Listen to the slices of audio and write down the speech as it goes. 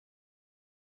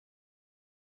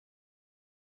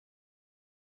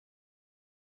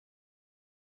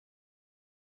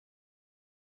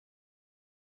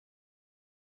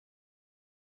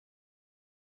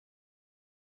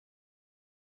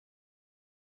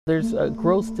There's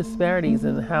gross disparities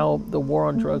in how the war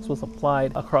on drugs was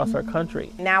applied across our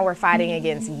country. Now we're fighting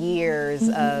against years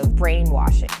of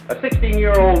brainwashing. A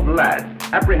 16-year-old lad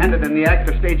apprehended in the act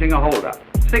of staging a holdup.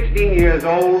 16 years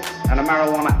old and a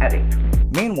marijuana addict.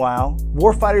 Meanwhile,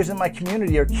 warfighters in my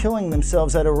community are killing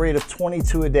themselves at a rate of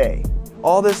 22 a day.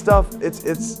 All this stuff,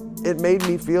 it made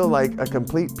me feel like a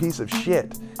complete piece of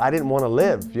shit. I didn't want to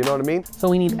live, you know what I mean? So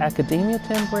we need academia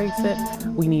to embrace it,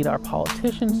 we need our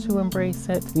politicians to embrace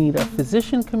it, we need our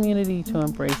physician community to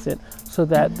embrace it, so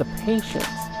that the patients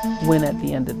win at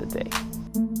the end of the day.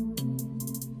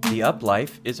 The Up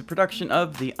Life is a production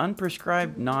of the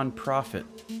Unprescribed Nonprofit.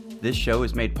 This show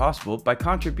is made possible by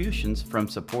contributions from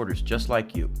supporters just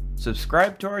like you.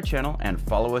 Subscribe to our channel and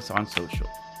follow us on social.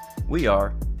 We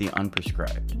are the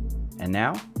Unprescribed. And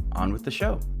now, on with the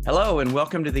show. Hello and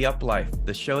welcome to The Up Life,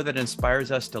 the show that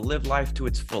inspires us to live life to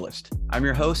its fullest. I'm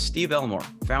your host, Steve Elmore,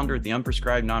 founder of the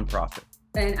Unprescribed Nonprofit.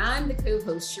 And I'm the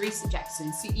co-host, Sharissa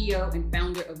Jackson, CEO and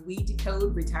founder of We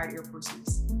Decode Retired Air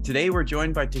Forcemen. Today, we're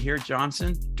joined by Tahir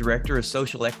Johnson, Director of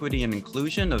Social Equity and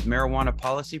Inclusion of Marijuana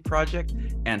Policy Project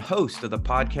and host of the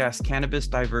podcast Cannabis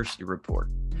Diversity Report.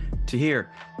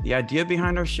 Tahir, the idea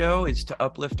behind our show is to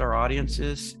uplift our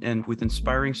audiences and with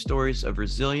inspiring stories of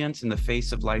resilience in the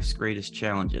face of life's greatest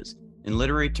challenges. In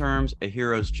literary terms, a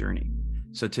hero's journey.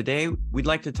 So today, we'd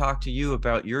like to talk to you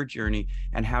about your journey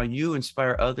and how you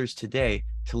inspire others today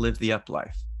to live the up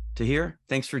life. Tahir,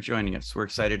 thanks for joining us. We're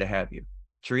excited to have you.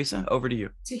 Sharissa, over to you.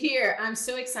 Tahir, I'm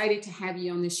so excited to have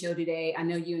you on the show today. I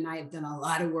know you and I have done a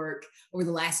lot of work over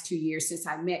the last 2 years since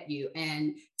I met you,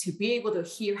 and to be able to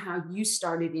hear how you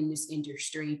started in this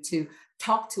industry, to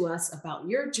talk to us about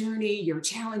your journey, your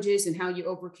challenges, and how you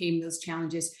overcame those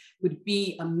challenges would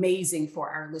be amazing for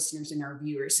our listeners and our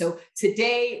viewers. So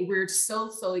today we're so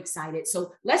excited.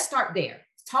 So let's start there.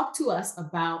 Talk to us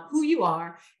about who you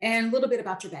are and a little bit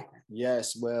about your background.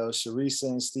 Yes, well, Sharissa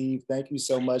and Steve, thank you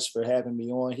so much for having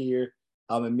me on here.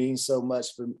 It means so much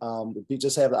for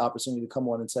just have the opportunity to come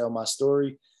on and tell my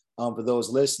story. For those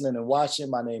listening and watching,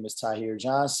 my name is Tahir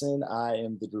Johnson. I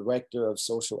am the Director of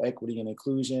Social Equity and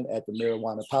Inclusion at the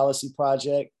Marijuana Policy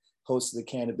Project, host of the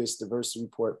Cannabis Diversity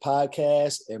Report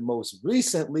podcast, and most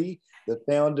recently, the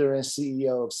founder and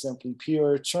CEO of Simply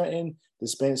Pure Trenton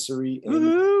Dispensary.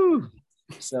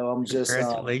 So I'm just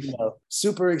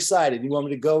super excited. You want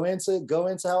me to go into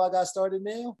how I got started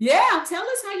now? Yeah, tell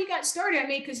us how you got started. I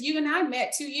mean, because you and I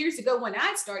met 2 years ago when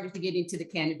I started to get into the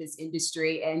cannabis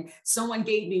industry, and someone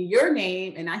gave me your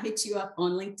name, and I hit you up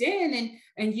on LinkedIn,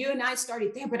 and you and I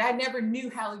started there, but I never knew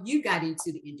how you got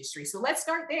into the industry. So let's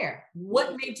start there.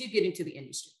 What made you get into the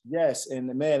industry? Yes,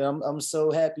 and man, I'm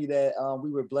so happy that we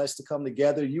were blessed to come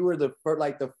together. You were the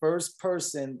first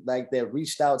person that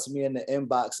reached out to me in the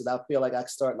inbox that I feel like I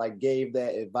gave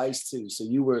that advice to. So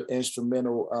you were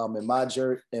instrumental in my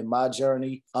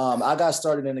journey. I got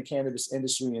started in the cannabis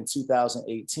industry in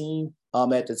 2018.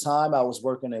 At the time, I was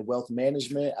working in wealth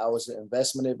management. I was an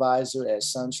investment advisor at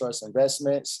SunTrust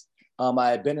Investments.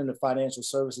 I had been in the financial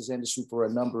services industry for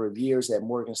a number of years at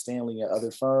Morgan Stanley and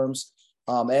other firms.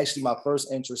 Actually, my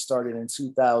first interest started in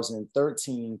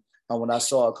 2013 when I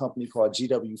saw a company called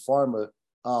GW Pharma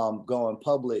going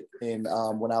public when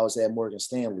I was at Morgan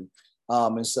Stanley.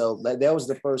 And so that was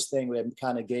the first thing that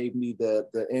kind of gave me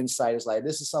the insight. It's like,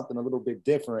 this is something a little bit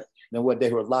different than what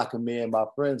they were locking me and my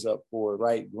friends up for,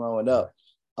 right, growing up.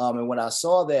 And when I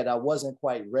saw that, I wasn't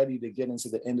quite ready to get into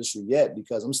the industry yet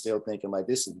because I'm still thinking like,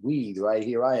 this is weed, right?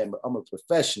 Here I am. I'm a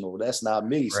professional. That's not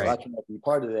me. So I cannot be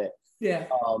part of that. Yeah.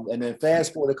 And then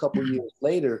fast forward a couple of years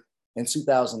later, in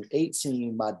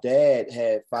 2018, my dad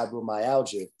had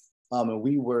fibromyalgia. And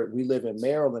we live in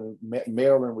Maryland.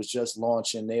 Maryland was just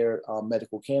launching their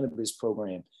medical cannabis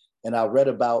program. And I read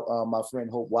about my friend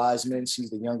Hope Wiseman. She's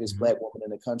the youngest Black woman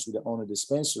in the country to own a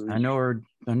dispensary. I know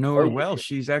her well.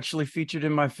 She's actually featured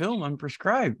in my film,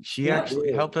 Unprescribed. She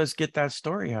actually helped us get that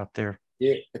story out there.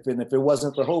 Yeah, if it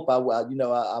wasn't for Hope,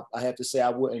 I have to say I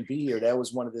wouldn't be here. That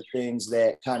was one of the things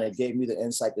that kind of gave me the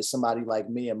insight that somebody like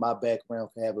me and my background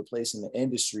can have a place in the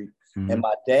industry. Mm-hmm. And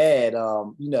my dad,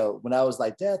 when I was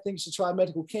like, Dad, I think you should try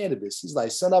medical cannabis. He's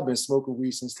like, son, I've been smoking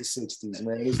weed since the 60s,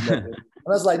 man. And I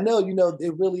was like, no,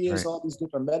 it really is all these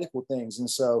different medical things. And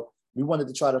so we wanted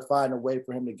to try to find a way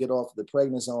for him to get off the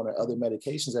prednisone or other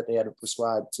medications that they had to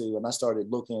prescribe to. And I started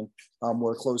looking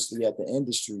more closely at the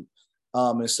industry.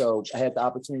 And so I had the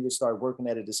opportunity to start working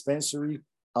at a dispensary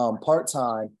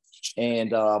part-time,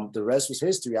 and the rest was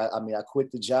history. I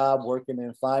quit the job working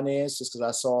in finance just because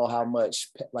I saw how much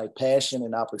passion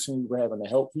and opportunity we're having to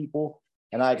help people.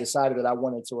 And I decided that I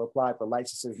wanted to apply for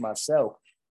licenses myself.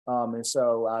 And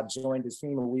so I joined the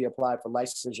team and we applied for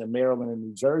licenses in Maryland and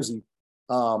New Jersey.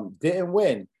 Didn't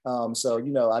win. So,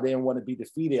 you know, I didn't want to be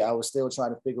defeated. I was still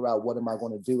trying to figure out what am I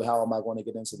going to do? How am I going to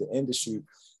get into the industry?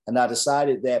 And I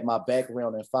decided that my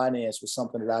background in finance was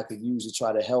something that I could use to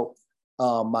try to help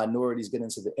minorities get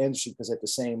into the industry. Because at the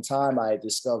same time, I had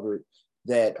discovered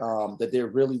that that there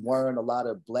really weren't a lot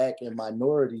of Black and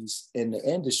minorities in the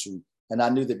industry. And I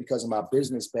knew that because of my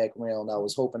business background, I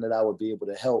was hoping that I would be able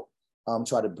to help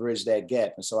try to bridge that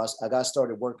gap. And so I got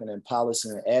started working in policy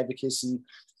and advocacy.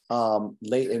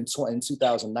 Late in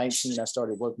 2019, I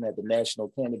started working at the National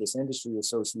Cannabis Industry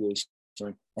Association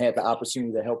and had the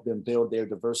opportunity to help them build their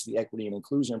diversity, equity, and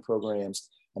inclusion programs.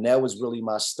 And that was really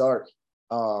my start,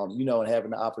 you know, and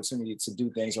having the opportunity to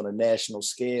do things on a national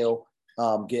scale,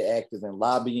 get active in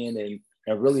lobbying,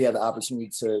 and really had the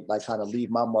opportunity to like kind of leave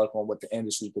my mark on what the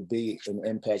industry could be and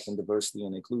impact in diversity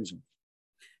and inclusion.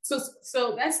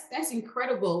 So that's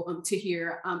incredible to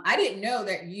hear. I didn't know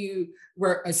that you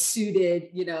were a suited,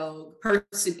 you know,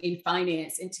 person in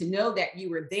finance, and to know that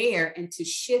you were there and to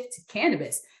shift to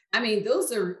cannabis. I mean,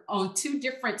 those are on two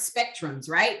different spectrums,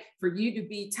 right? For you to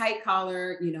be tight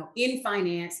collar, you know, in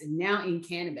finance and now in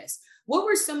cannabis. What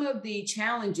were some of the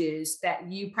challenges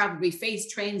that you probably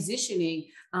faced transitioning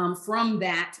from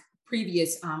that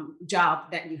previous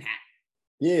job that you had?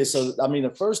 Yeah, so I mean,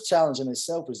 the first challenge in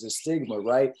itself is the stigma,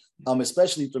 right?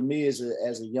 Especially for me as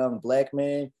a young Black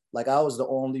man. Like I was the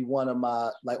only one of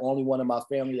my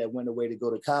family that went away to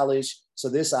go to college. So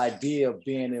this idea of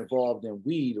being involved in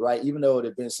weed, right? Even though it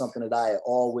had been something that I had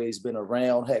always been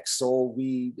around, heck, sold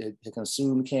weed, had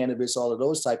consumed cannabis, all of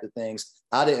those type of things,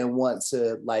 I didn't want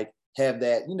to like have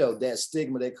that, you know, that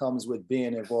stigma that comes with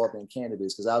being involved in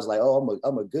cannabis, because I was like, oh,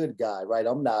 I'm a good guy, right?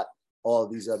 I'm not all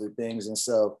of these other things, and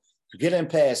so getting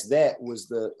past that was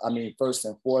first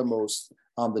and foremost,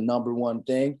 the number one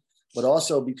thing. But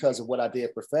also because of what I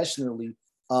did professionally,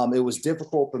 it was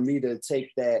difficult for me to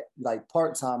take that like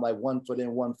part-time, like 1 foot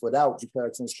in, 1 foot out,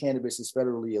 because since cannabis is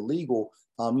federally illegal,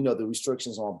 you know, the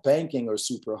restrictions on banking are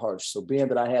super harsh. So being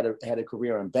that I had a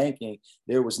career in banking,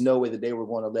 there was no way that they were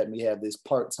going to let me have this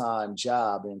part-time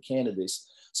job in cannabis.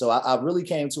 So I really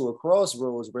came to a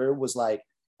crossroads where it was like,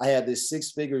 I had this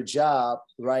 6-figure job,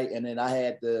 right? And then I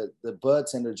had the bud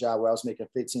tender job where I was making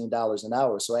 $15 an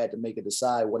hour. So I had to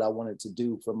decide what I wanted to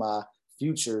do for my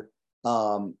future.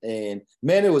 And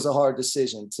man, it was a hard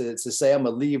decision to say I'm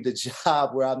gonna leave the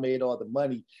job where I made all the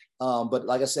money. But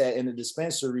like I said, in the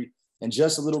dispensary and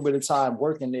just a little bit of time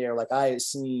working there, like I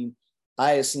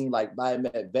had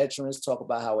met veterans talk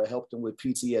about how it helped them with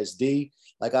PTSD.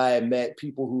 Like I had met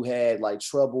people who had like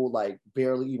trouble, like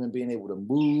barely even being able to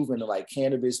move, and like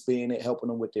cannabis helping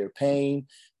them with their pain.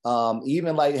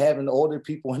 Even like having older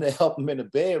people and help them in the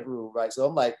bedroom, right? So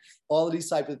I'm like, all of these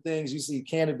type of things you see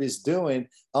cannabis doing,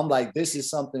 I'm like, this is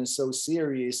something so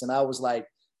serious. And I was like,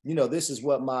 you know, this is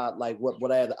what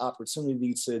what I had the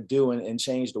opportunity to do and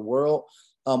change the world.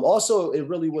 Also, it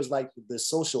really was like the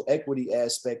social equity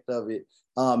aspect of it.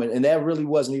 And that really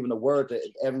wasn't even a word that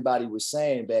everybody was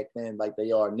saying back then, like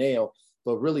they are now.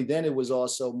 But really, then it was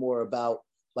also more about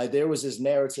like there was this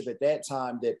narrative at that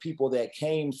time that people that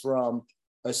came from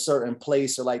a certain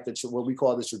place, or like what we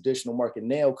call the traditional market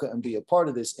now, couldn't be a part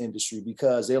of this industry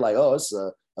because they're like, oh, it's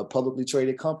a publicly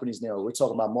traded companies now. We're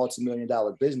talking about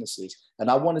multi-million-dollar businesses. And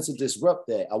I wanted to disrupt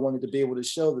that. I wanted to be able to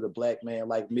show that a Black man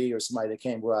like me or somebody that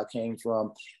came where I came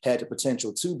from had the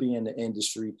potential to be in the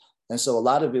industry. And so a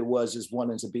lot of it was just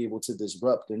wanting to be able to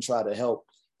disrupt and try to help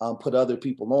put other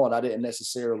people on. I didn't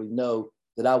necessarily know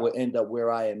that I would end up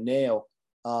where I am now.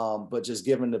 But just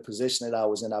given the position that I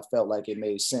was in, I felt like it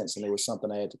made sense, and it was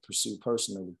something I had to pursue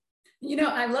personally. You know,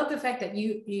 I love the fact that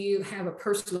you have a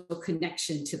personal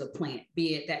connection to the plant,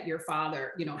 be it that your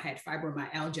father, you know, had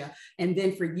fibromyalgia, and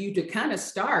then for you to kind of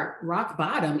start rock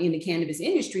bottom in the cannabis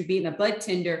industry, being a bud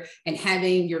tender and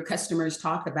having your customers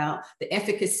talk about the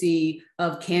efficacy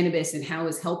of cannabis and how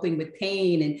it's helping with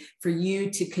pain, and for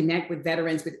you to connect with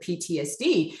veterans with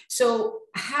PTSD. So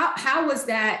how was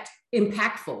that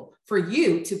impactful for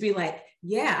you to be like,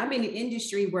 yeah, I'm in an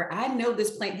industry where I know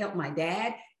this plant helped my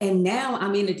dad, and now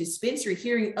I'm in a dispensary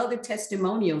hearing other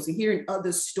testimonials and hearing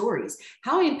other stories.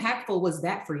 How impactful was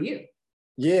that for you?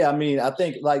 Yeah, I mean, I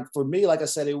think like for me, like I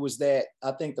said, it was that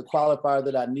I think the qualifier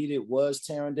that I needed was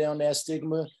tearing down that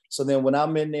stigma. So then when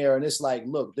I'm in there and it's like,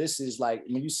 look, this is like,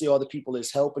 when you see all the people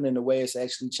it's helping in the way it's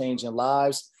actually changing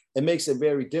lives, it makes it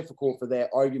very difficult for that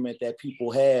argument that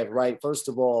people have, right? First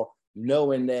of all,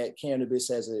 knowing that cannabis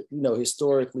has a, you know,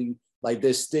 historically, like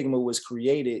this stigma was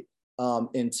created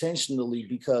intentionally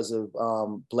because of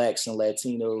Blacks and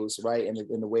Latinos, right? And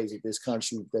in the ways of this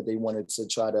country that they wanted to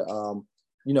try to,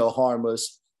 you know, harm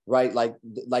us. right? Right.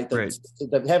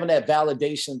 Having that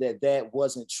validation that that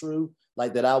wasn't true,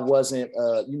 like that I wasn't,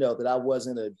 that I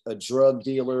wasn't a drug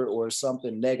dealer or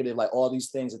something negative, like all these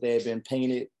things that they had been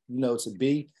painted, to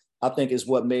be, I think is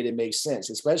what made it make sense,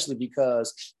 especially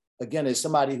because, again, as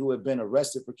somebody who had been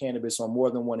arrested for cannabis on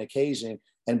more than one occasion,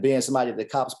 and being somebody that the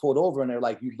cops pulled over and they're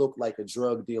like, you look like a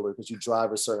drug dealer because you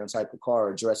drive a certain type of car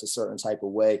or dress a certain type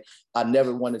of way. I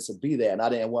never wanted to be that. And I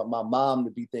didn't want my mom to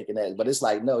be thinking that. But it's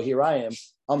like, no, here I am.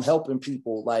 I'm helping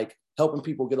people, like helping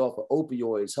people get off of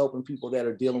opioids, helping people that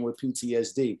are dealing with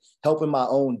PTSD, helping my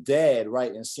own dad,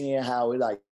 right? And seeing how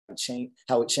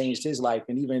it changed his life,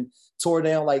 and even tore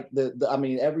down like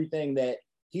everything that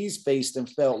he's faced and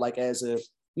felt like as a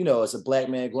Black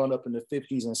man growing up in the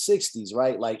 50s and 60s,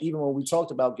 right? Like even when we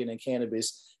talked about getting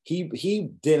cannabis, he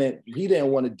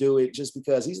didn't want to do it just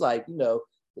because he's like,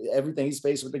 everything he's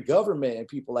faced with the government and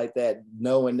people like that,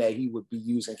 knowing that he would be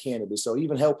using cannabis. So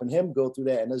even helping him go through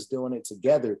that and us doing it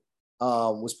together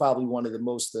was probably one of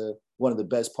the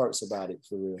best parts about it,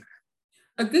 for real.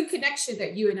 A good connection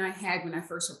that you and I had when I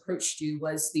first approached you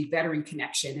was the veteran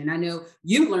connection. And I know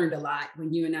you learned a lot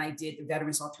when you and I did the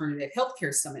Veterans Alternative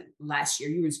Healthcare Summit last year.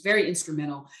 You was very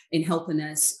instrumental in helping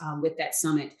us with that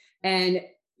summit. And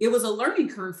it was a learning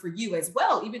curve for you as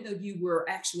well. Even though you were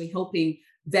actually helping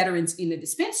veterans in the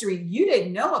dispensary, you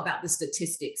didn't know about the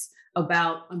statistics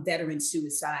about veteran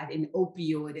suicide and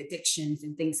opioid addictions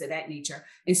and things of that nature.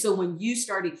 And so when you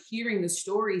started hearing the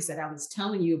stories that I was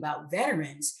telling you about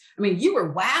veterans, I mean, you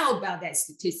were wowed about that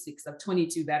statistics of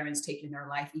 22 veterans taking their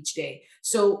life each day.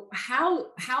 So how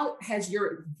has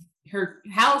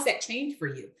how has that changed for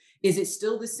you? Is it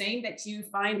still the same that you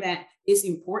find that it's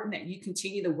important that you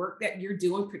continue the work that you're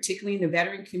doing, particularly in the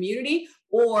veteran community,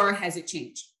 or has it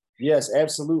changed? Yes,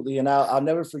 absolutely. And I'll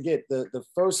never forget the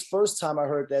first time I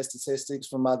heard that statistics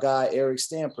from my guy, Eric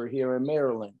Stamper, here in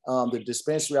Maryland. The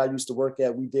dispensary I used to work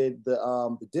at, we did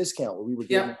the discount where we were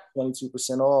getting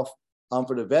 22% off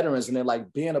for the veterans. And then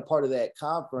like being a part of that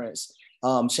conference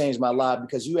changed my life,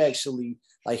 because you actually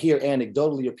like hear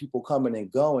anecdotally of people coming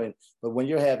and going. But when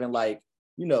you're having like,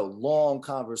 long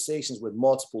conversations with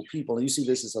multiple people, and you see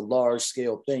this as a large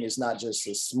scale thing, it's not just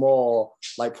a small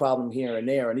like problem here and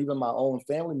there. And even my own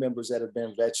family members that have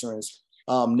been veterans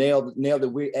nailed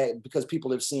that because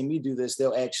people have seen me do this,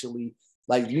 they'll actually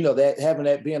like, that having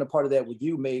that, being a part of that with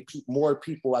you made more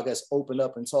people, I guess, open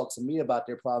up and talk to me about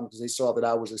their problem, because they saw that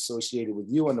I was associated with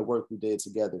you and the work we did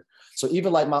together. So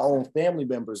even like my own family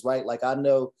members, right? Like I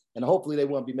know, and hopefully they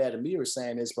won't be mad at me for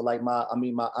saying this, but like my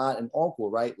aunt and uncle,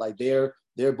 right? Like they're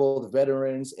both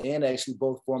veterans and actually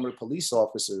both former police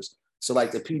officers. So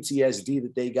like the PTSD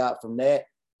that they got from that,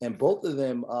 and both of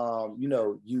them,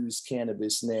 use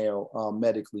cannabis now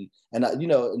medically. And,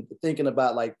 thinking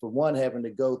about like, for one, having to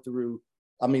go through,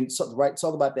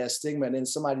 talk about that stigma, and then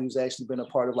somebody who's actually been a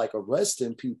part of like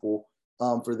arresting people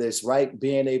for this, right?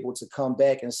 Being able to come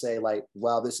back and say like,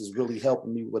 wow, this is really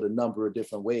helping me with a number of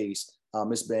different ways.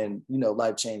 It's been,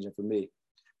 life-changing for me.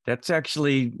 That's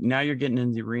actually, now you're getting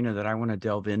in the arena that I want to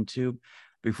delve into.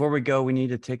 Before we go, we need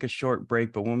to take a short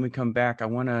break, but when we come back, I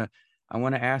want to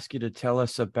ask you to tell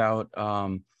us about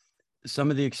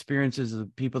some of the experiences of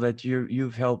the people that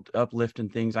you've helped uplift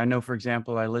and things. I know, for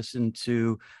example, I listened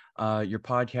to your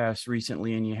podcast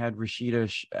recently, and you had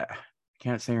Rashida,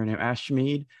 can't say her name,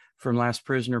 Ashmead from Last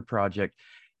Prisoner Project.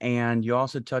 And you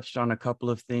also touched on a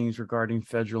couple of things regarding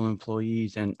federal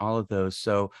employees and all of those.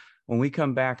 So when we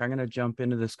come back, I'm going to jump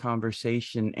into this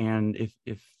conversation. And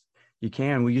if you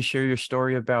can, will you share your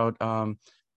story about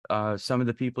some of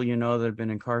the people that have been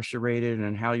incarcerated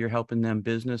and how you're helping them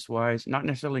business-wise, not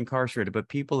necessarily incarcerated, but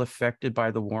people affected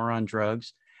by the war on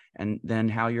drugs, and then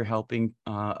how you're helping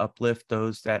uplift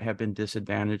those that have been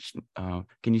disadvantaged.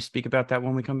 Can you speak about that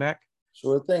when we come back?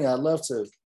 Sure thing. I'd love to.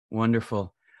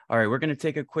 Wonderful. All right, we're going to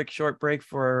take a quick short break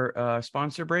for a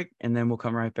sponsor break, and then we'll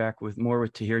come right back with more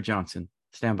with Tahir Johnson.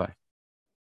 Stand by.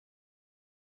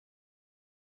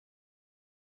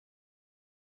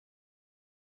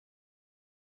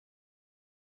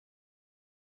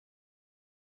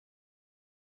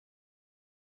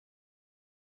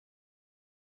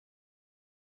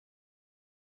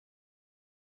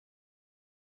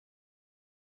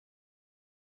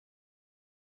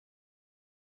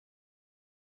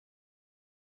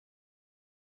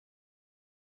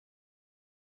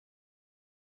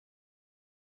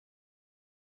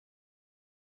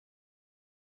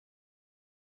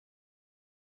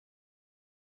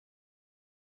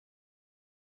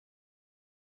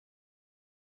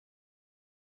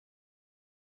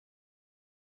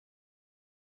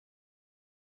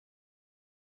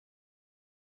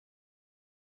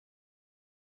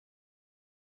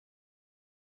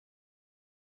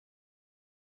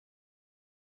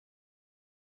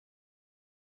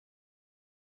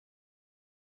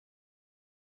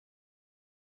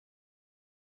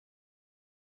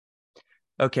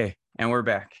 Okay, and we're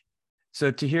back.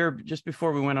 So to hear, just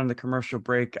before we went on the commercial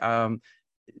break,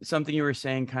 something you were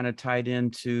saying kind of tied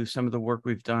into some of the work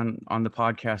we've done on the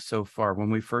podcast so far.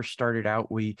 When we first started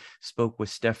out, we spoke with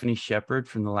Stephanie Shepard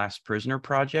from the Last Prisoner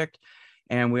Project,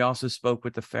 and we also spoke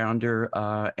with the founder,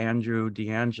 Andrew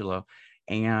D'Angelo.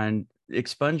 And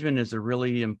expungement is a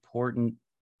really important.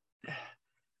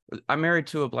 I'm married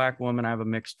to a Black woman. I have a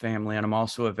mixed family, and I'm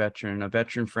also a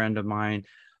veteran friend of mine.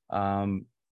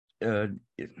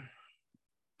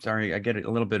 Sorry, I get a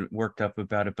little bit worked up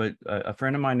about it, but a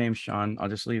friend of mine named Sean, I'll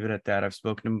just leave it at that. I've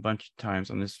spoken to him a bunch of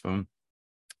times on this phone.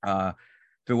 If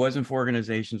it wasn't for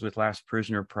organizations with Last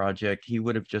Prisoner Project, he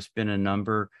would have just been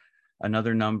another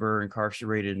number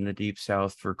incarcerated in the Deep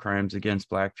South for crimes against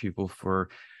Black people for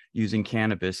using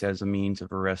cannabis as a means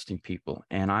of arresting people.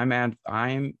 And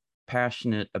I'm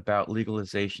passionate about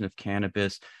legalization of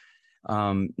cannabis.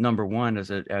 Number one, as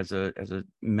a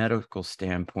medical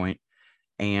standpoint.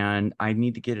 And I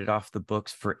need to get it off the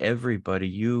books for everybody,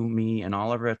 you, me, and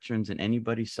all our veterans, and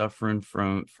anybody suffering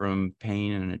from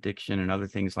pain and addiction and other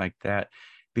things like that,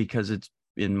 because it's,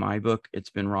 in my book, it's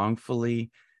been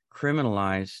wrongfully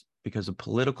criminalized because of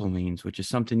political means, which is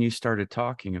something you started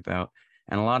talking about.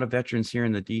 And a lot of veterans here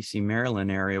in the DC,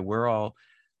 Maryland area, we're all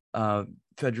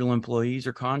federal employees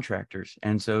or contractors.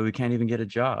 And so we can't even get a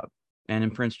job. And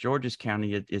in Prince George's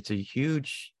County, it's a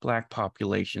huge Black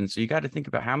population. So you got to think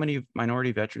about how many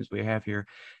minority veterans we have here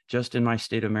just in my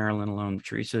state of Maryland alone,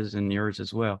 Teresa's and yours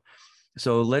as well.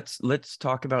 So let's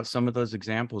talk about some of those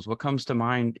examples. What comes to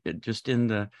mind just in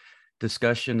the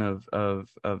discussion of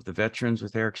the veterans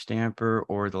with Eric Stamper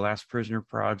or the Last Prisoner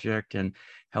Project and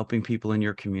helping people in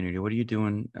your community? What are you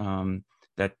doing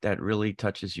that really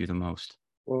touches you the most?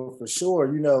 Well, for sure,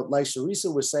 like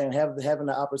Sharisa was saying, having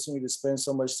the opportunity to spend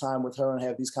so much time with her and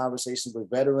have these conversations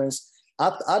with veterans,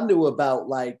 I knew about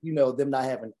them not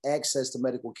having access to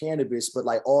medical cannabis, but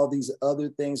like all these other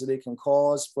things that it can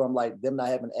cause, from like them not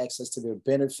having access to their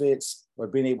benefits or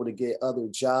being able to get other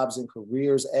jobs and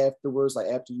careers afterwards, like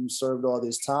after you served all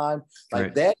this time. Like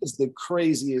right. That is the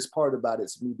craziest part about it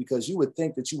to me, because you would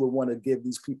think that you would want to give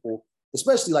these people,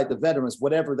 especially like the veterans,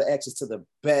 whatever the access to the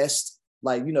best,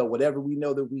 whatever we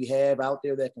know that we have out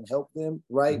there that can help them,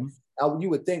 right? Mm-hmm. You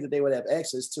would think that they would have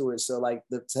access to it. So like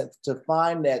to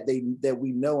find that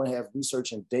we know and have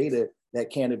research and data that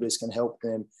cannabis can help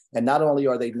them. And not only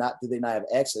do they not have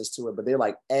access to it, but they're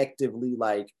like actively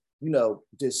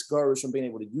discouraged from being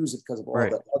able to use it because of all right.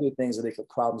 the other things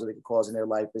problems that they could cause in their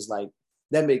life, is like,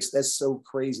 that's so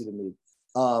crazy to me.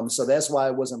 So that's why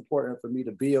it was important for me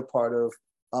to be a part of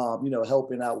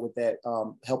helping out with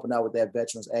that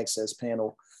Veterans Access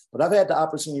Panel. But I've had the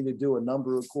opportunity to do a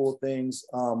number of cool things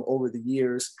over the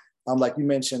years. Like you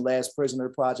mentioned, Last Prisoner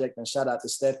Project, and shout out to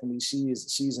Stephanie.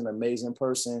 She's an amazing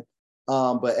person.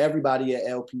 But everybody at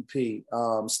LPP,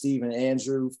 Steve and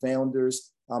Andrew,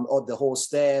 founders, the whole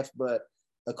staff. But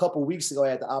a couple of weeks ago, I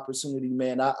had the opportunity,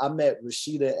 man. I met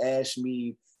Rashida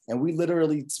Ashmead, and we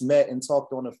literally met and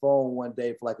talked on the phone one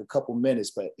day for like a couple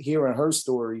minutes. But hearing her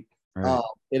story, right.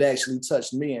 It actually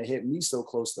touched me and hit me so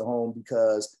close to home,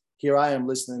 because here I am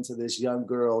listening to this young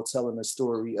girl telling the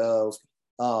story of,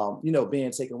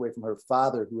 being taken away from her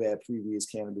father who had previous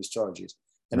cannabis charges.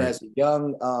 And right. as a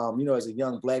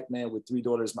young Black man with 3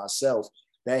 daughters myself,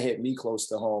 that hit me close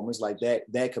to home. It's like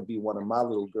that could be one of my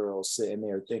little girls sitting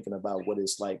there thinking about what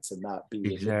it's like to not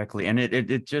be. Exactly. And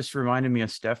it just reminded me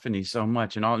of Stephanie so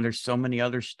much. And there's so many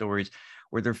other stories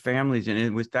where their families,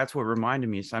 and that's what reminded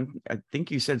me. So I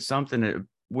think you said something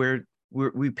where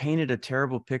we painted a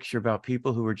terrible picture about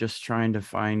people who were just trying to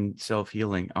find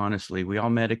self-healing. Honestly, we all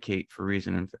medicate for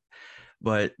reason.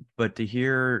 But to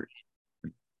hear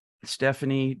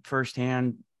Stephanie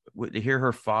firsthand, to hear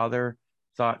her father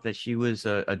thought that she was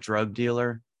a drug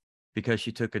dealer because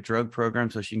she took a drug program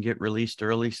so she can get released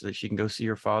early so that she can go see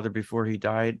her father before he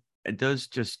died. It does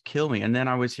just kill me. And then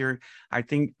I was hearing, I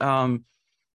think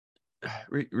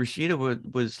Rashida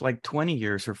was like 20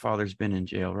 years her father's been in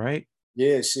jail, right?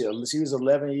 Yeah, she was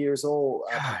 11 years old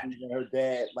when her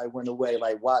dad went away.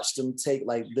 Watched them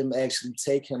actually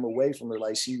take him away from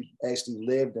her. She actually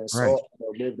lived and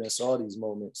saw these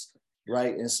moments,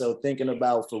 right? And so thinking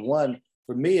about, for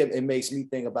me, it makes me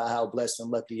think about how blessed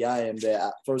and lucky I am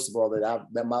that first of all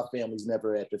that my family's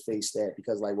never had to face that,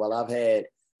 because while I've had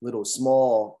little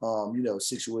small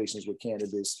situations with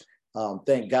cannabis,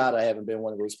 thank God I haven't been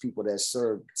one of those people that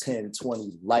served 10,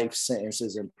 20 life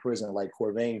sentences in prison like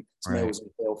Corvain. This man was in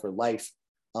jail for life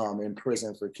in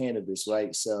prison for cannabis,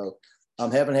 right? So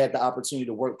haven't had the opportunity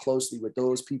to work closely with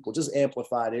those people, just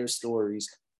amplify their stories,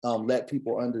 let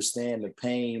people understand the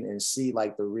pain and see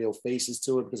the real faces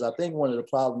to it. Because I think one of the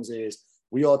problems is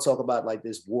we all talk about like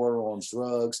this war on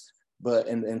drugs, but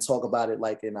and talk about it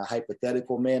like in a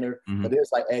hypothetical manner. Mm-hmm. But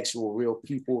there's like actual real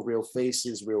people, real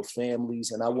faces, real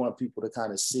families, and I want people to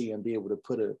kind of see and be able to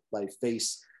put a like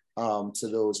face to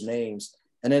those names.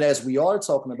 And then as we are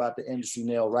talking about the industry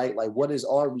now, right? Like, what is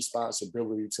our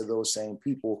responsibility to those same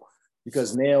people?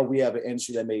 Because now we have an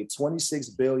industry that made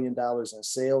 $26 billion in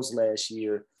sales last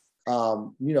year.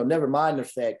 You know, never mind the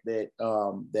fact that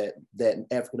that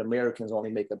African Americans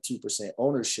only make up 2%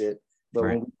 ownership. But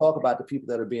when we talk about the people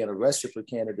that are being arrested for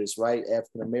cannabis, right?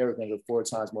 African Americans are 4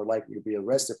 times more likely to be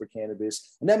arrested for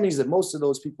cannabis. And that means that most of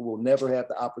those people will never have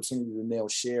the opportunity to now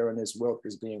share in this wealth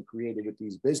that's being created with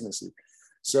these businesses.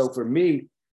 So for me,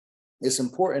 it's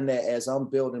important that as I'm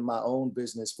building my own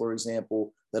business, for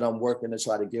example, that I'm working to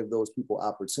try to give those people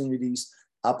opportunities.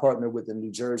 I partnered with the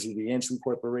New Jersey Reentry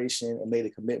Corporation and made a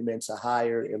commitment to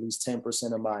hire at least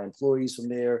 10% of my employees from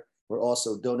there. We're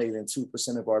also donating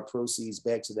 2% of our proceeds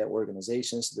back to that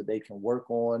organization so that they can work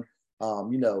on,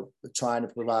 you know, trying to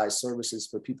provide services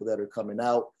for people that are coming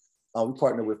out. We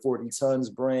partnered with 40 Tons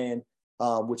brand,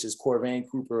 which is Corvain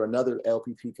Cooper, another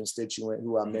LPP constituent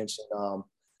who I mentioned.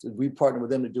 We partnered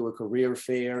with them to do a career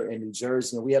fair in New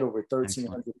Jersey, and we had over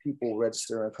 1,300 people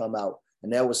register and come out.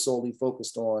 And that was solely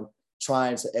focused on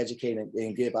trying to educate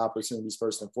and give opportunities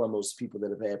first and foremost to people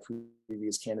that have had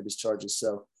previous cannabis charges.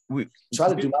 So we try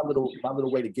to do my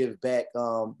little way to give back,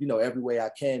 you know, every way I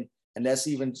can. And that's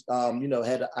even, you know,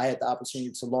 I had the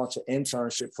opportunity to launch an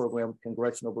internship program with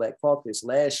Congressional Black Caucus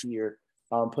last year,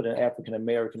 putting African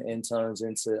American interns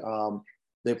into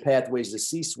their Pathways to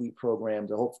C-Suite program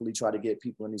to hopefully try to get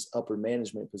people in these upper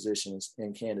management positions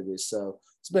in cannabis. So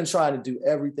it's been trying to do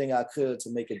everything I could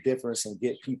to make a difference and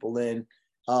get people in,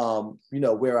 you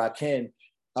know, where I can.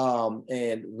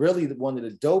 And really one of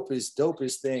the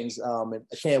dopest things, and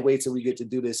I can't wait till we get to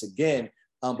do this again,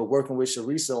 but working with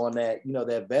Sharisa on that, you know,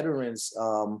 that veterans,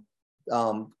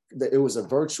 it was a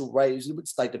virtual, right?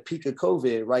 It's like the peak of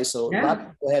COVID, right? So a lot of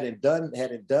people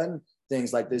hadn't done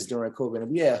things like this during COVID.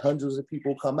 And we had hundreds of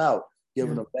people come out,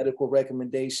 giving them medical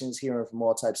recommendations, hearing from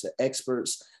all types of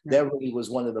experts. That really was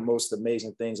one of the most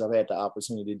amazing things I've had the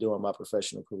opportunity to do in my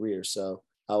professional career. So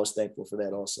I was thankful for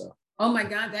that also. Oh my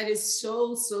God, that is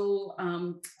so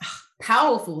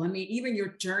powerful. I mean, even your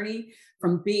journey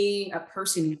from being a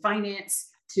person in finance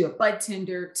to a bud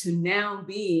tender to now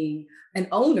being an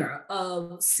owner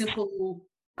of Simply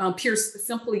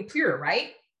Pure,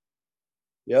 right?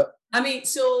 Yep. I mean,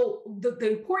 so the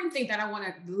important thing that I want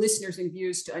the listeners and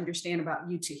viewers to understand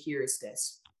about you to hear is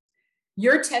this.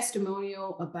 Your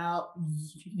testimonial about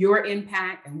your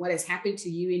impact and what has happened to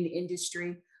you in the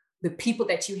industry, the people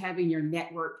that you have in your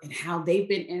network and how they've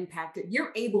been impacted,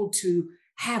 you're able to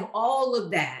have all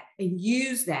of that and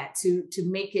use that to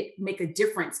make a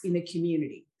difference in the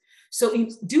community. So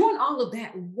in doing all of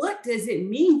that, what does it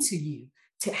mean to you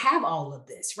to have all of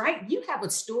this, right? You have a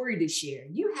story to share,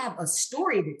 you have a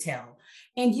story to tell,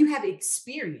 and you have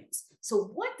experience. So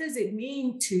what does it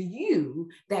mean to you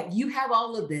that you have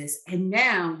all of this and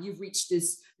now you've reached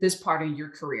this part of your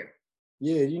career?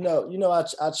 Yeah,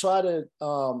 I try to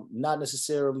not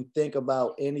necessarily think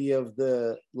about any of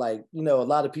the, like, you know, a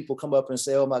lot of people come up and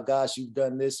say, oh my gosh, you've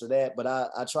done this or that, but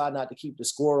I try not to keep the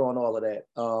score on all of that.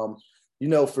 You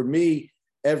know, for me,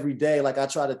 every day, like I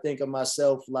try to think of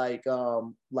myself like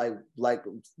not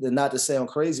to sound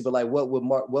crazy, but like what would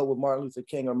Martin Luther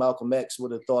King or Malcolm X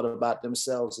would have thought about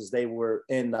themselves as they were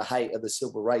in the height of the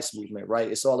civil rights movement,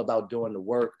 right? It's all about doing the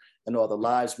work and all the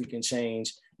lives we can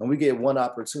change. And we get one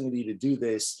opportunity to do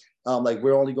this. Like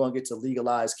we're only going to get to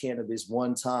legalize cannabis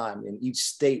one time in each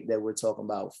state that we're talking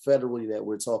about, federally that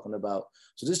we're talking about.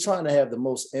 So just trying to have the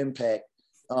most impact,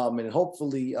 and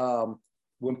hopefully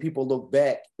when people look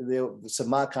back to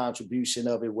my contribution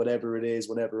of it, whatever it is,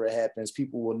 whenever it happens,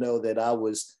 people will know that I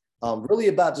was really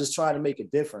about just trying to make a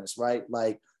difference, right?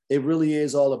 Like it really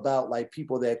is all about like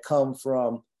people that come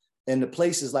from, and the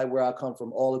places like where I come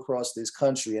from all across this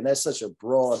country. And that's such a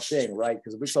broad thing, right?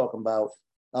 Because we're talking about,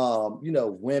 you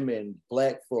know, women,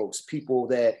 Black folks, people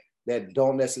that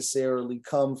don't necessarily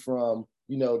come from,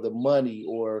 you know, the money,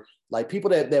 or like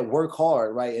people that work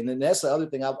hard, right? And then that's the other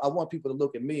thing. I want people to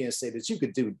look at me and say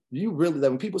that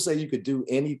when people say you could do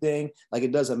anything, like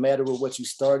it doesn't matter what you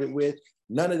started with,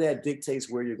 none of that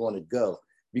dictates where you're going to go.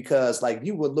 Because like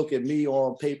you would look at me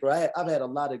on paper, I've had a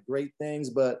lot of great things,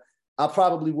 but I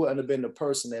probably wouldn't have been the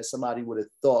person that somebody would have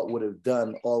thought would have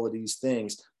done all of these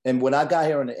things. And when I got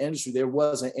here in the industry, there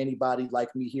wasn't anybody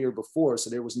like me here before. So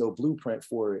there was no blueprint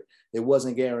for it. It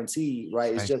wasn't guaranteed,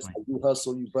 right? It's just like you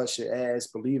hustle, you bust your ass,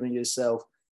 believe in yourself,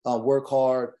 work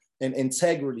hard. And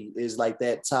integrity is like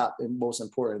that top and most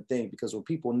important thing, because when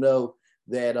people know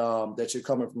that you're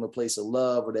coming from a place of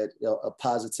love, or that a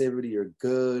positivity or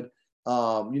good,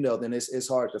 then it's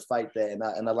hard to fight that.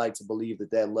 And I like to believe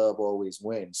that love always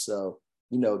wins. So,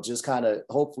 just kind of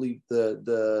hopefully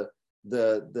the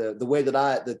way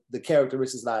that the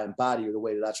characteristics that I embody, or the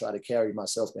way that I try to carry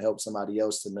myself, can help somebody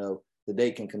else to know that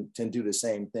they can do the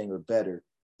same thing or better,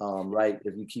 right?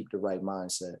 If you keep the right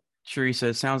mindset. Teresa,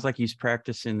 it sounds like he's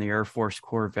practicing the Air Force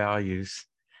core values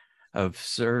of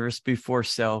service before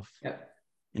self,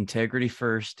 integrity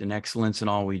first, and excellence in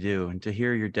all we do. And to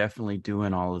hear you're definitely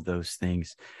doing all of those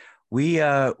things. We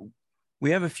have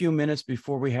a few minutes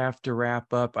before we have to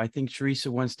wrap up. I think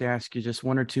Teresa wants to ask you just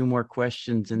one or two more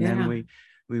questions, and then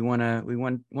we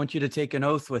want you to take an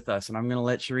oath with us, and I'm going to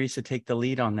let Teresa take the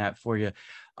lead on that for you.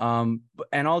 And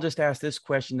I'll just ask this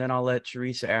question, then I'll let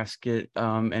Teresa ask it.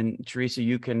 And Teresa,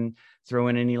 you can throw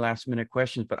in any last minute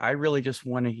questions, but I really just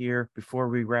want to hear, before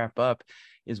we wrap up,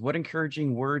 is what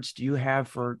encouraging words do you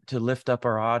have to lift up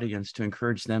our audience, to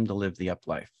encourage them to live the up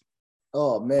life?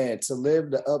 Oh man, to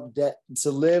live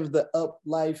the up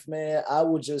life, man, I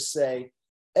would just say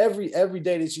every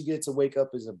day that you get to wake up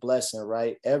is a blessing,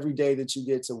 right? Every day that you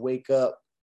get to wake up,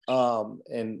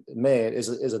 and man,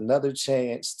 is another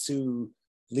chance to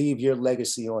leave your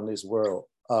legacy on this world.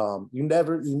 You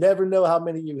never know how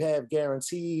many you have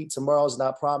guaranteed. Tomorrow's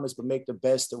not promised, but make the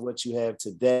best of what you have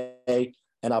today.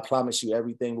 And I promise you,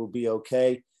 everything will be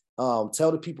okay.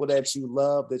 Tell the people that you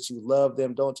love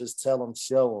them. Don't just tell them,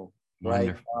 show them,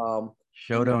 right?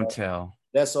 Show, don't tell.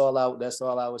 That's all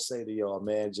I would say to y'all,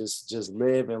 man. Just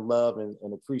live and love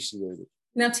and appreciate it.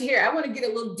 Now, Tahir, I want to get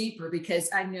a little deeper, because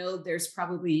I know there's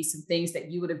probably some things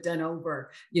that you would have done over,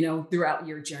 throughout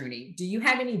your journey. Do you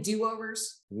have any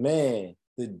do-overs? Man,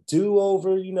 the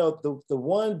do-over, the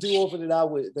one do-over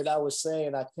that I would say,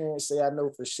 and I can't say I know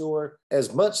for sure,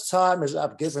 as much time as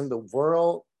I've given the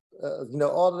world,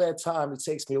 all of that time, it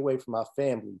takes me away from my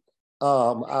family.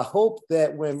 I hope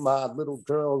that when my little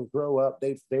girls grow up,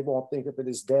 they won't think of it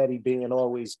as daddy being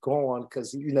always gone,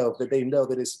 because that they know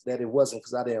that it wasn't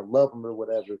because I didn't love them or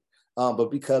whatever,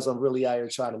 but because I'm really out here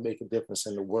trying to make a difference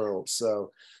in the world.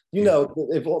 So,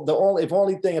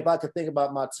 if I could think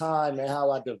about my time and how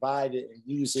I divide it and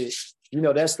use it,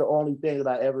 that's the only thing that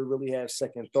I ever really have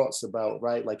second thoughts about,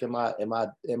 right? Like, am I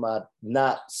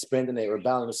not spending it or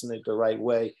balancing it the right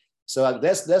way? So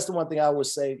that's the one thing I would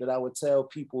say that I would tell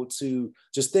people to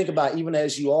just think about, even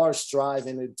as you are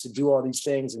striving to do all these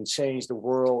things and change the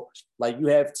world. Like, you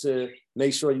have to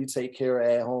make sure you take care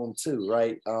at home too,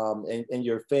 right? And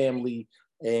your family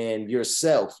and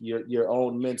yourself, your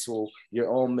own mental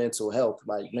health.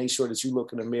 Like, make sure that you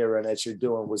look in the mirror and that you're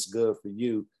doing what's good for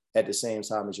you at the same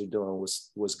time as you're doing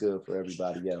what's good for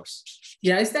everybody else.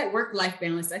 Yeah, it's that work-life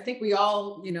balance. I think we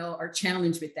all, are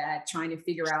challenged with that, trying to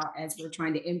figure out, as we're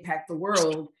trying to impact the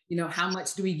world, how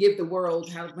much do we give the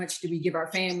world? How much do we give our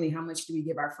family? How much do we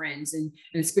give our friends? And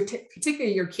it's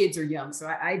particularly your kids are young. So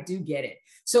I do get it.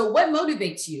 So what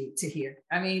motivates you, Tahir?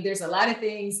 I mean, there's a lot of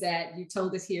things that you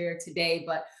told us here today,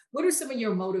 but what are some of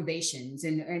your motivations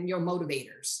and your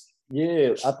motivators?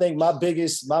 Yeah, I think my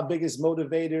biggest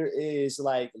motivator is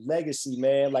like legacy,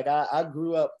 man. Like, I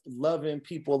grew up loving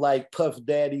people like Puff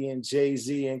Daddy and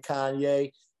Jay-Z and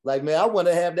Kanye. Like, man, I want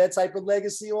to have that type of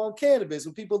legacy on cannabis.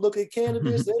 When people look at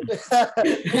cannabis, they'll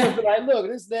be like, look,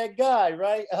 this is that guy,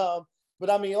 right? But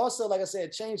I mean, also, like I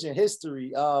said, changing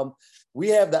history. We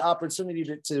have the opportunity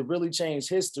to really change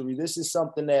history. This is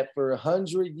something that for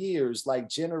 100 years, like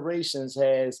generations,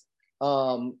 has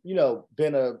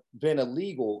been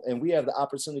illegal, and we have the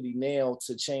opportunity now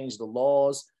to change the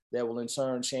laws that will in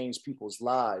turn change people's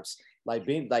lives. Like,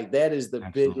 that is the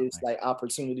Absolutely. Biggest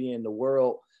opportunity in the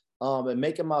world, and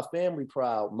making my family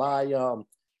proud.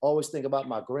 Always think about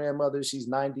my grandmother. She's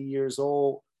 90 years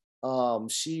old.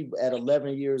 She, at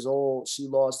 11 years old, she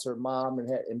lost her mom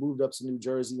and moved up to New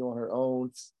Jersey on her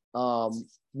own.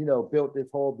 Built this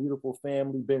whole beautiful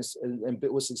family,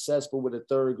 was successful with a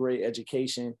 3rd grade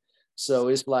education. So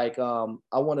it's like, I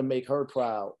want to make her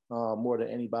proud more than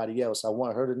anybody else. I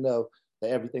want her to know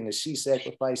that everything that she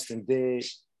sacrificed and did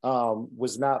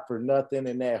was not for nothing,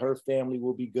 and that her family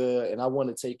will be good. And I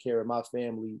want to take care of my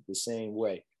family the same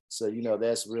way. So,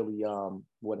 that's really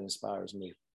what inspires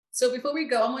me. So before we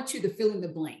go, I want you to fill in the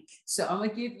blank. So I'm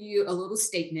going to give you a little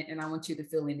statement, and I want you to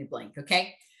fill in the blank.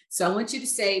 Okay. So I want you to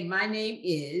say, my name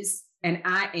is, and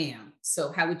I am.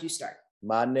 So how would you start?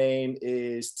 My name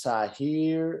is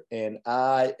Tahir, and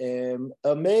I am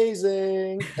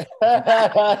amazing.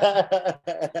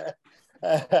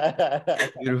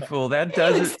 Beautiful. That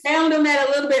does it. Expound on that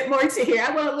a little bit more, Tahir.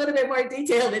 I want a little bit more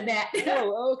detail than that.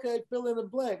 Oh, okay. Fill in the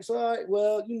blanks. All right.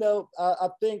 Well, I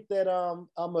think that I'm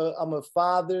a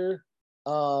father.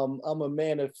 I'm a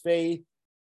man of faith.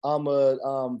 I'm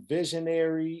a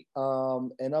visionary,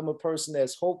 and I'm a person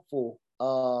that's hopeful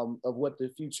of what the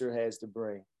future has to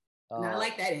bring. And I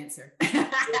like that answer.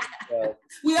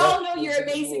 We all know you're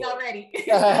amazing already.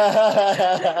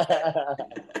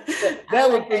 That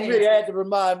was for me. I had to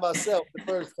remind myself the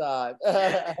first time.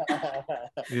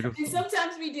 Beautiful. And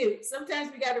sometimes we do.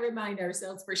 Sometimes we got to remind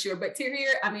ourselves for sure. But Tahir,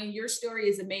 I mean, your story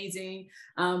is amazing.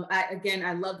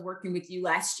 I loved working with you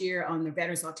last year on the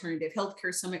Veterans Alternative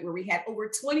Healthcare Summit, where we had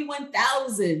over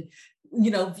 21,000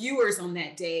 viewers on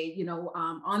that day,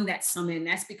 on that summit. And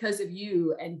that's because of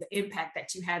you and the impact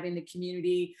that you have in the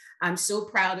community. I'm so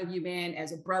proud of you, man,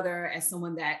 as a brother, as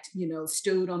someone that,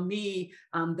 stood on me,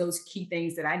 those key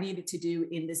things that I needed to do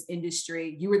in this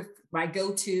industry. You were my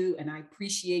go-to, and I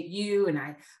appreciate you. And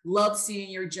I love seeing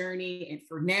your journey. And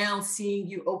for now, seeing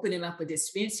you opening up a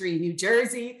dispensary in New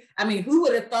Jersey. I mean, who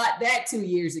would have thought that 2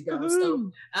 years ago? Mm-hmm.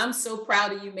 So I'm so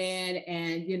proud of you, man.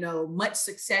 And, much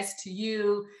success to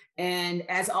you. And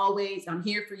as always, I'm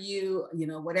here for you.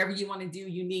 Whatever you want to do,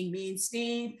 you need me and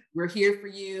Steve. We're here for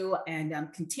you, and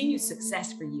continued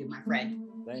success for you, my friend.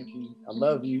 Thank you. I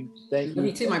love you. Thank you.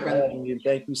 You too, my brother.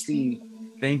 Thank you, Steve.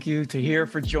 Thank you, Tahir,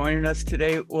 for joining us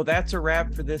today. Well, that's a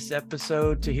wrap for this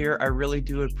episode. Tahir, I really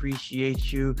do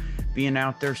appreciate you being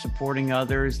out there supporting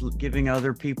others, giving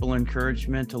other people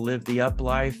encouragement to live the up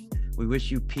life. We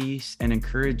wish you peace and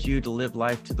encourage you to live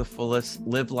life to the fullest,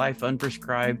 live life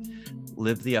unprescribed,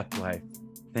 live the up life.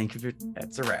 Thank you.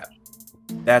 That's a wrap.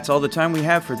 That's all the time we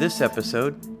have for this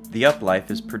episode. The Up Life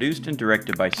is produced and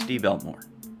directed by Steve Elmore.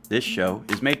 This show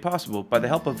is made possible by the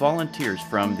help of volunteers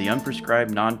from the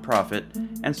Unprescribed nonprofit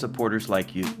and supporters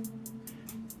like you.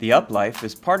 The Up Life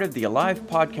is part of the Alive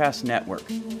Podcast Network.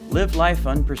 Live life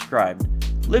unprescribed.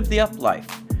 Live the Up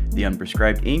Life. The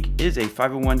Unprescribed Inc. is a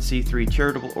 501c3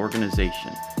 charitable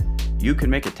organization. You can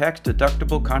make a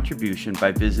tax-deductible contribution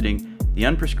by visiting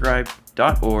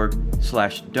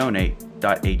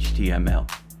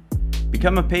theunprescribed.org/donate.html.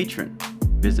 Become a patron.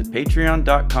 Visit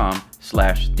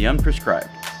patreon.com/theunprescribed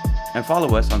and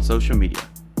follow us on social media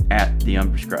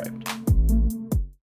 @theunprescribed.